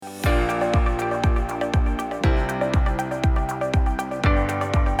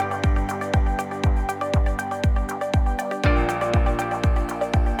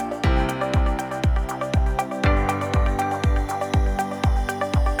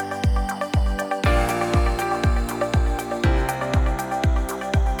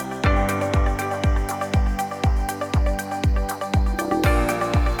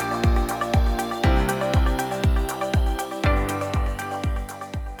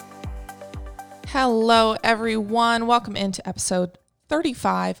Hello, everyone. Welcome into episode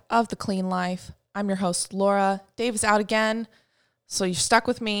 35 of The Clean Life. I'm your host, Laura. Dave is out again, so you're stuck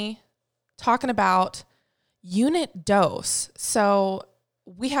with me talking about unit dose. So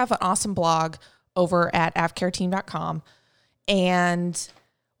we have an awesome blog over at avcareteam.com, and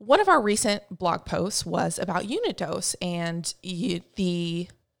one of our recent blog posts was about unit dose and the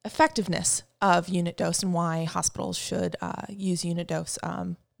effectiveness of unit dose and why hospitals should use unit dose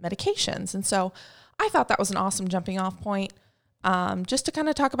medications. And so I thought that was an awesome jumping off point, just to kind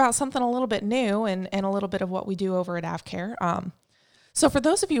of talk about something a little bit new and a little bit of what we do over at AvCare. So for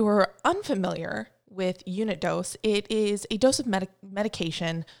those of you who are unfamiliar with unit dose, it is a dose of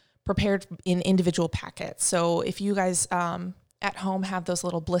medication prepared in individual packets. So if you guys at home have those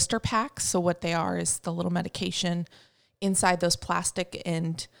little blister packs, so what they are is the little medication inside those plastic,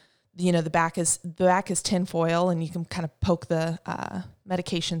 and the back is tin foil, and you can kind of poke the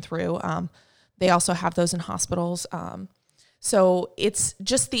medication through. They also have those in hospitals. So it's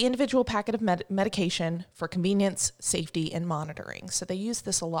just the individual packet of medication for convenience, safety, and monitoring. So they use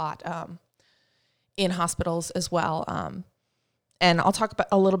this a lot in hospitals as well. And I'll talk about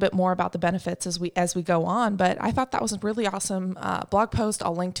a little bit more about the benefits as we go on. But I thought that was a really awesome blog post.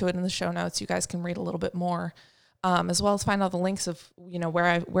 I'll link to it in the show notes. You guys can read a little bit more, as well as find all the links of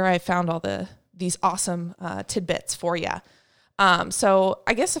where I found all these awesome tidbits for you. So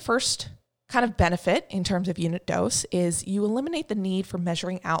I guess the first kind of benefit in terms of unit dose is you eliminate the need for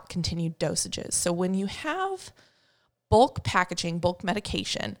measuring out continued dosages. So when you have bulk packaging, bulk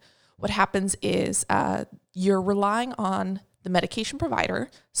medication, what happens is you're relying on the medication provider,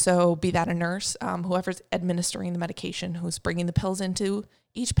 so be that a nurse, whoever's administering the medication, who's bringing the pills into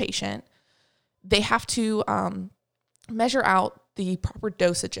each patient, they have to measure out the proper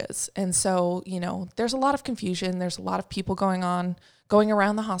dosages. And so, there's a lot of confusion. There's a lot of people going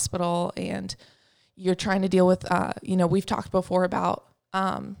around the hospital, and you're trying to deal with, we've talked before about,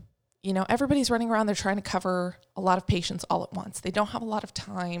 everybody's running around. They're trying to cover a lot of patients all at once. They don't have a lot of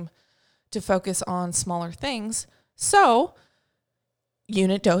time to focus on smaller things. So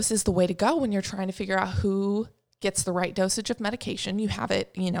unit dose is the way to go when you're trying to figure out who gets the right dosage of medication. You have it,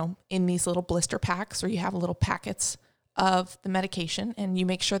 in these little blister packs, or you have little packets of the medication, and you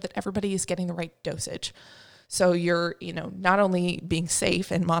make sure that everybody is getting the right dosage. So you're, not only being safe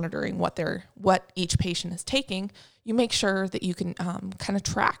and monitoring what each patient is taking, you make sure that you can kind of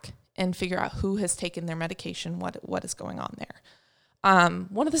track and figure out who has taken their medication, what is going on there.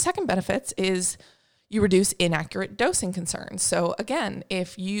 One of the second benefits is you reduce inaccurate dosing concerns. So again,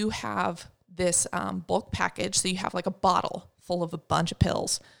 if you have this bulk package, so you have like a bottle full of a bunch of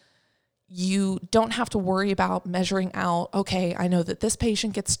pills, you don't have to worry about measuring out, okay, I know that this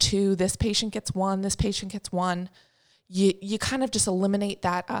patient gets 2, this patient gets 1, this patient gets 1. You kind of just eliminate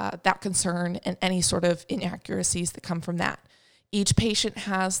that concern and any sort of inaccuracies that come from that. Each patient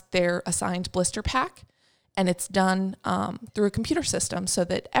has their assigned blister pack, and it's done through a computer system so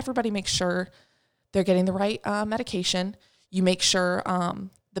that everybody makes sure they're getting the right medication. You make sure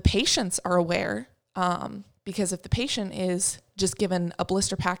the patients are aware, because if the patient is just given a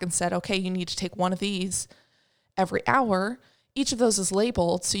blister pack and said, okay, you need to take one of these every hour, each of those is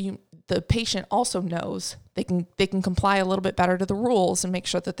labeled, so the patient also knows they can comply a little bit better to the rules and make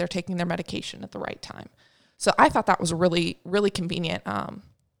sure that they're taking their medication at the right time. So I thought that was a really, really convenient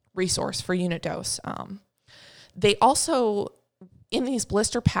resource for unit dose. They also, in these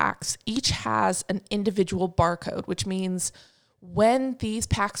blister packs, each has an individual barcode, which means when these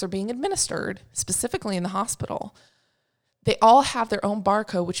packs are being administered, specifically in the hospital, they all have their own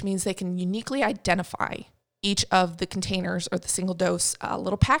barcode, which means they can uniquely identify each of the containers or the single dose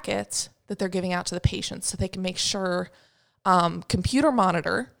little packets that they're giving out to the patients, so they can make sure computer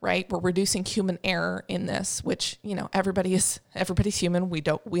monitor, right? We're reducing human error in this, which, everybody's human.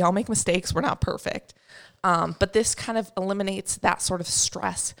 We all make mistakes. We're not perfect. But this kind of eliminates that sort of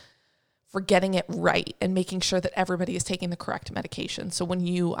stress for getting it right and making sure that everybody is taking the correct medication. So when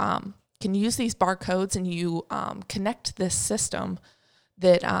you can use these barcodes and you connect this system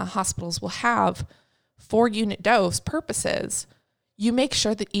that hospitals will have for unit dose purposes, you make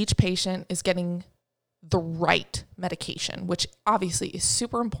sure that each patient is getting the right medication, which obviously is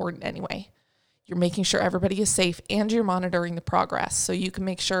super important anyway. You're making sure everybody is safe, and you're monitoring the progress. So you can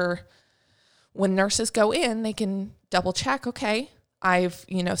make sure when nurses go in, they can double check, okay, I've,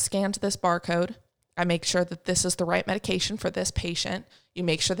 scanned this barcode. I make sure that this is the right medication for this patient. You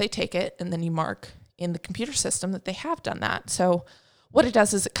make sure they take it, and then you mark in the computer system that they have done that. So what it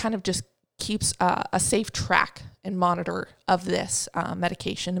does is it kind of just keeps a safe track and monitor of this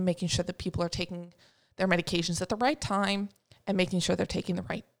medication, and making sure that people are taking their medications at the right time and making sure they're taking the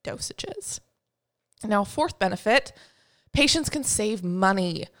right dosages. Now, fourth benefit, patients can save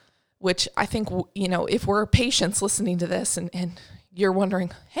money, which I think, if we're patients listening to this and you're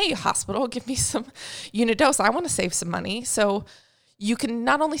wondering, hey, hospital, give me some unit dose. I want to save some money. So you can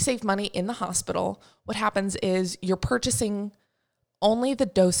not only save money in the hospital, what happens is you're purchasing only the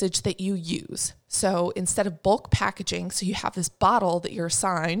dosage that you use. So instead of bulk packaging, so you have this bottle that you're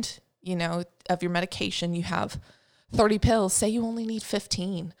assigned, of your medication, you have 30 pills, say you only need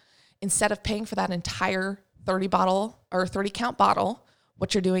 15. Instead of paying for that entire 30 count bottle,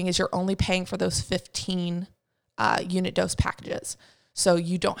 what you're doing is you're only paying for those 15 unit dose packages. So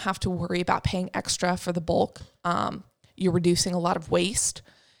you don't have to worry about paying extra for the bulk. You're reducing a lot of waste,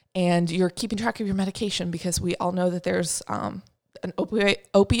 and you're keeping track of your medication, because we all know that there's an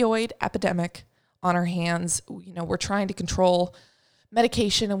opioid epidemic on our hands. We're trying to control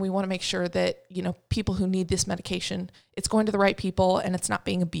medication, and we want to make sure that, people who need this medication, it's going to the right people and it's not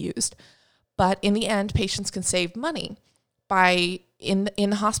being abused. But in the end, patients can save money by in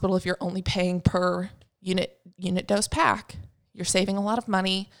the hospital. If you're only paying per unit dose pack, you're saving a lot of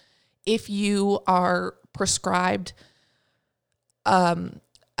money. If you are prescribed a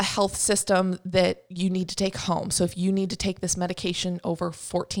health system that you need to take home. So if you need to take this medication over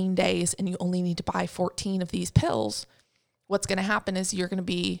 14 days and you only need to buy 14 of these pills, what's going to happen is you're going to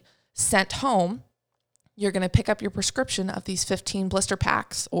be sent home. You're going to pick up your prescription of these 15 blister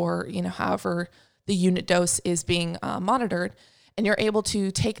packs, or, however the unit dose is being monitored, and you're able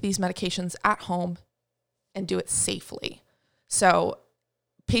to take these medications at home and do it safely. So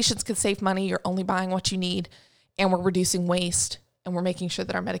patients can save money. You're only buying what you need, and we're reducing waste, and we're making sure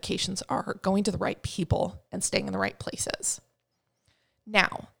that our medications are going to the right people and staying in the right places.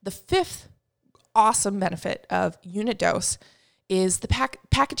 Now, the fifth awesome benefit of unit dose is the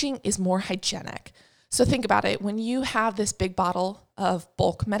packaging is more hygienic. So think about it. When you have this big bottle of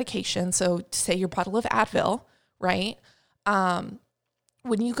bulk medication, so say your bottle of Advil, right?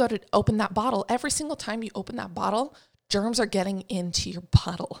 When you go to open that bottle, every single time you open that bottle, germs are getting into your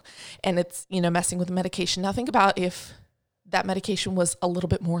bottle, and it's, messing with the medication. Now think about if that medication was a little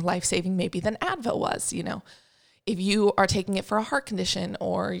bit more life-saving maybe than Advil was. If you are taking it for a heart condition,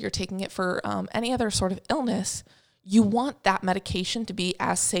 or you're taking it for any other sort of illness, you want that medication to be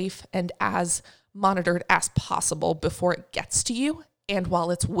as safe and as monitored as possible before it gets to you and while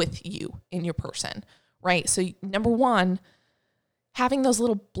it's with you in your person, right? So number one, having those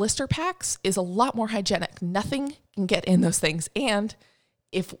little blister packs is a lot more hygienic. Nothing can get in those things. And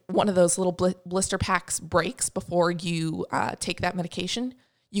if one of those little blister packs breaks before you take that medication,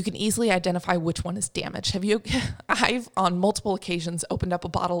 you can easily identify which one is damaged. I've on multiple occasions opened up a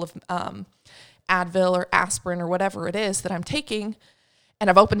bottle of Advil or aspirin or whatever it is that I'm taking, and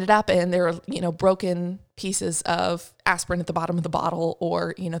I've opened it up and there are, broken pieces of aspirin at the bottom of the bottle,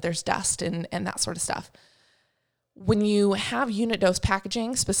 or, there's dust and that sort of stuff. When you have unit dose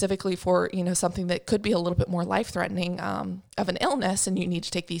packaging specifically for, something that could be a little bit more life-threatening of an illness, and you need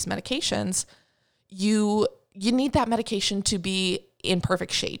to take these medications, you need that medication to be in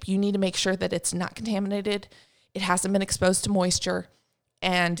perfect shape. You need to make sure that it's not contaminated, it hasn't been exposed to moisture,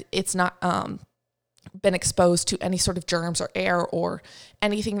 and it's not been exposed to any sort of germs or air or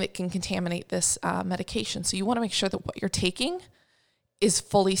anything that can contaminate this medication. So you want to make sure that what you're taking is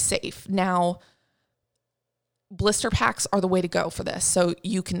fully safe. Now, blister packs are the way to go for this. So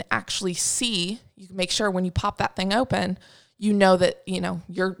you can actually see, you can make sure when you pop that thing open, that,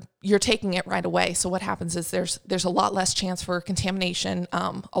 you're taking it right away. So what happens is there's a lot less chance for contamination,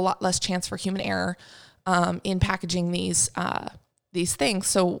 a lot less chance for human error in packaging these things.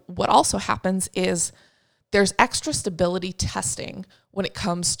 So what also happens is there's extra stability testing when it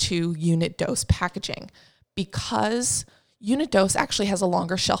comes to unit dose packaging, because unit dose actually has a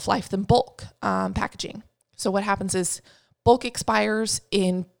longer shelf life than bulk packaging. So what happens is bulk expires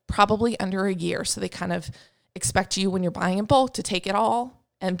in probably under a year. So they kind of expect you, when you're buying in bulk, to take it all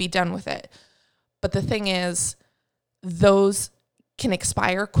and be done with it. But the thing is, those can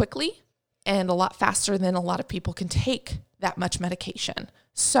expire quickly and a lot faster than a lot of people can take that much medication.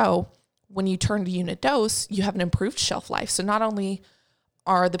 So when you turn to unit dose, you have an improved shelf life. So not only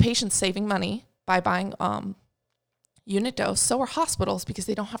are the patients saving money by buying unit dose, so are hospitals, because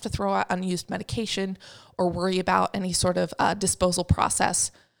they don't have to throw out unused medication or worry about any sort of disposal process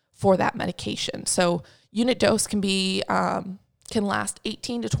for that medication. So unit dose can last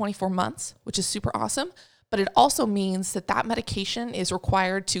 18 to 24 months, which is super awesome. But it also means that medication is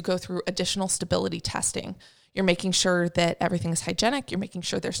required to go through additional stability testing. You're making sure that everything is hygienic. You're making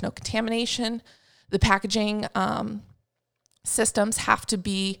sure there's no contamination. The packaging systems have to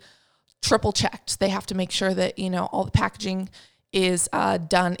be triple checked. They have to make sure that, all the packaging is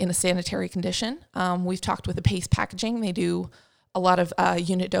done in a sanitary condition. We've talked with the Pace Packaging. They do a lot of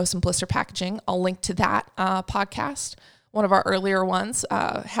unit dose and blister packaging. I'll link to that podcast. One of our earlier ones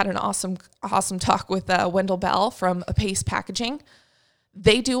had an awesome talk with Wendell Bell from Pace Packaging.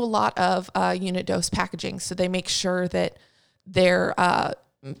 They do a lot of unit dose packaging, so they make sure that their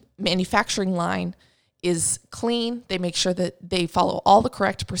manufacturing line is clean. They make sure that they follow all the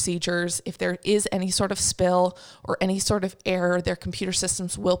correct procedures. If there is any sort of spill or any sort of error, their computer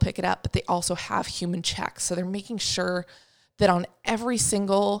systems will pick it up, but they also have human checks. So they're making sure that on every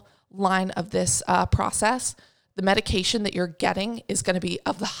single line of this process, the medication that you're getting is going to be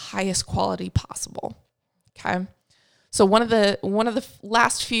of the highest quality possible. Okay. So one of the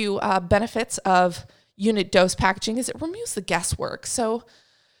last few benefits of unit dose packaging is it removes the guesswork. So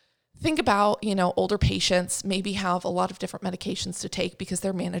think about, older patients maybe have a lot of different medications to take because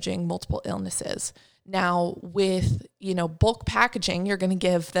they're managing multiple illnesses. Now with, bulk packaging, you're going to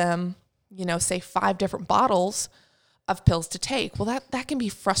give them, say 5 different bottles of pills to take. Well, that can be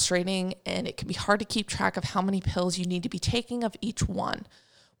frustrating, and it can be hard to keep track of how many pills you need to be taking of each one.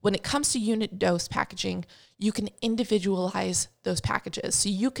 When it comes to unit dose packaging, you can individualize those packages. So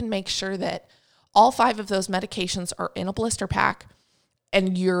you can make sure that all 5 of those medications are in a blister pack,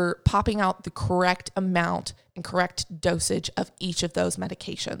 and you're popping out the correct amount and correct dosage of each of those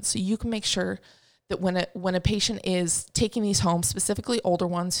medications. So you can make sure that when a patient is taking these home, specifically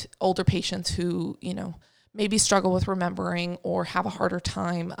older patients who, maybe struggle with remembering or have a harder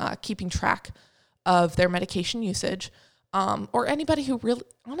time keeping track of their medication usage, or anybody who really,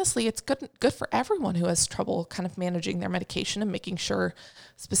 honestly, it's good for everyone who has trouble kind of managing their medication and making sure,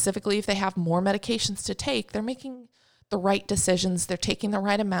 specifically if they have more medications to take, they're making the right decisions, they're taking the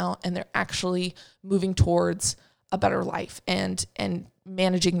right amount, and they're actually moving towards a better life and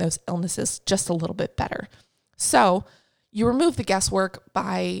managing those illnesses just a little bit better. So you remove the guesswork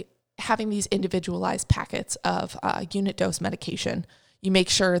by having these individualized packets of unit dose medication. You make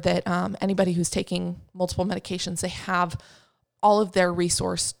sure that anybody who's taking multiple medications, they have all of their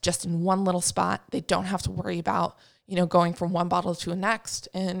resource just in one little spot. They don't have to worry about, going from one bottle to the next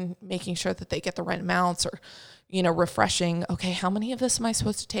and making sure that they get the right amounts, or, refreshing, okay, how many of this am I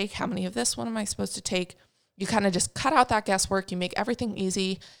supposed to take? How many of this one am I supposed to take? You kind of just cut out that guesswork. You make everything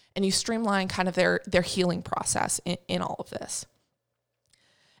easy, and you streamline kind of their healing process in all of this.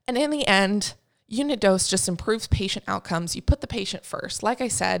 And in the end, unit dose just improves patient outcomes. You put the patient first. Like I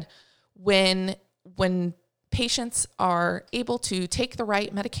said, when patients are able to take the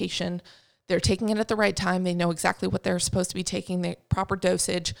right medication, they're taking it at the right time, they know exactly what they're supposed to be taking, the proper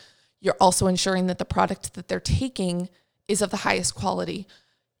dosage. You're also ensuring that the product that they're taking is of the highest quality.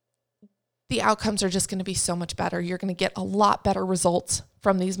 The outcomes are just going to be so much better. You're going to get a lot better results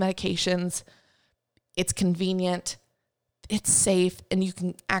from these medications. It's convenient, it's safe, and you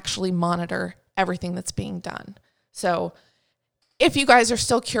can actually monitor everything that's being done. So if you guys are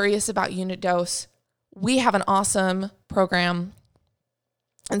still curious about unit dose, we have an awesome program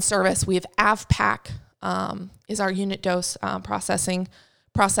and service. We have AvPack is our unit dose processing,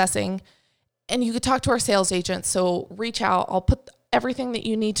 and you could talk to our sales agent. So reach out. I'll put everything that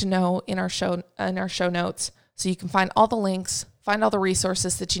you need to know in our show notes, so you can find all the links, find all the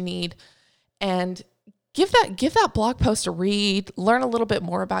resources that you need, and give that blog post a read, learn a little bit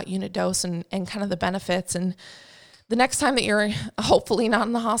more about unit dose and kind of the benefits. And the next time that you're hopefully not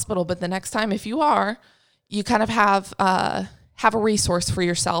in the hospital, but the next time, if you are, you kind of have a resource for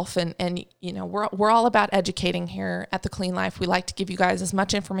yourself. And we're all about educating here at The Clean Life. We like to give you guys as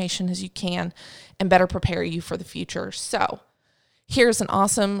much information as you can and better prepare you for the future. So here's an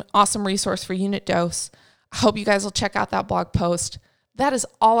awesome resource for unit dose. I hope you guys will check out that blog post. That is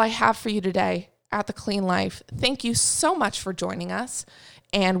all I have for you today at The Clean Life. Thank you so much for joining us,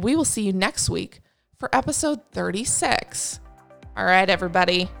 and we will see you next week for episode 36. All right,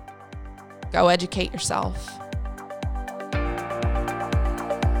 everybody, go educate yourself.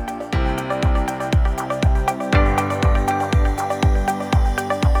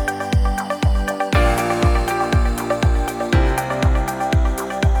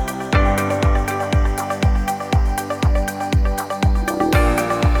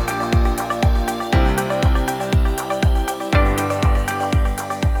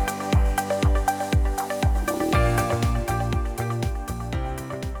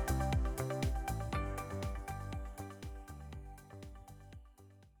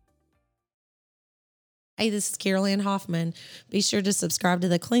 Hey, this is Carol Ann Hoffman. Be sure to subscribe to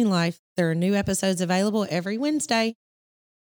The Clean Life. There are new episodes available every Wednesday.